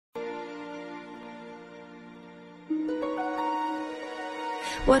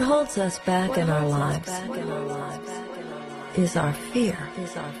What holds us back in our lives is our fear.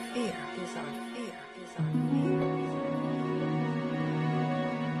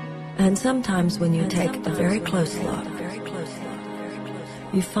 And sometimes when you take a very close look,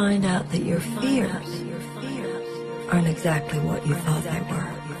 you find out that your fears aren't exactly what you thought they were.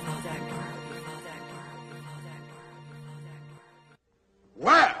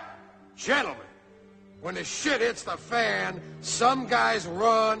 Well, gentlemen, when the shit hits the fan, some guys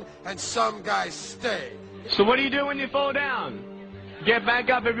run and some guys stay. So what do you do when you fall down? Get back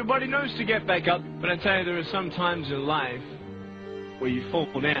up. Everybody knows to get back up. But I tell you, there are some times in life where you fall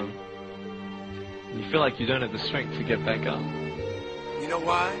down and you feel like you don't have the strength to get back up. You know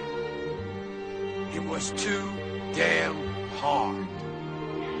why? It was too damn hard.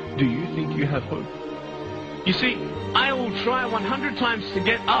 Do you think you have hope? You see, I will try 100 times to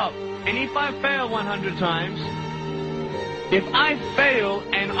get up, and if I fail 100 times, if I fail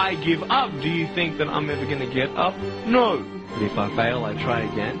and I give up, do you think that I'm ever going to get up? No. But if I fail, I try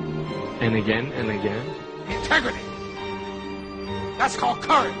again, and again, and again. Integrity. That's called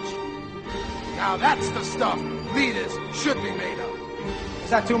courage. Now that's the stuff leaders should be made of. Is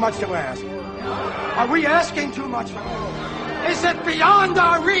that too much to ask? Are we asking too much? Is it beyond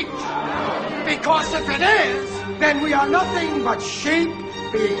our reach? Because if it is, then we are nothing but sheep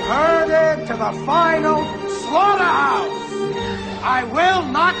being herded to the final slaughterhouse. I will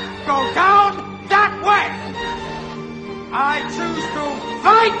not go down that way. I choose to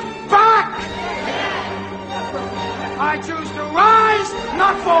fight back. I choose to rise,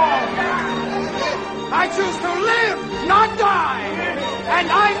 not fall. I choose to live, not die. And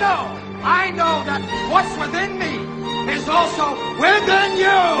I know that what's within me is also within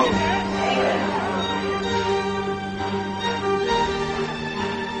you.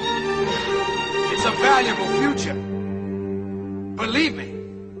 It's a valuable future. Believe me.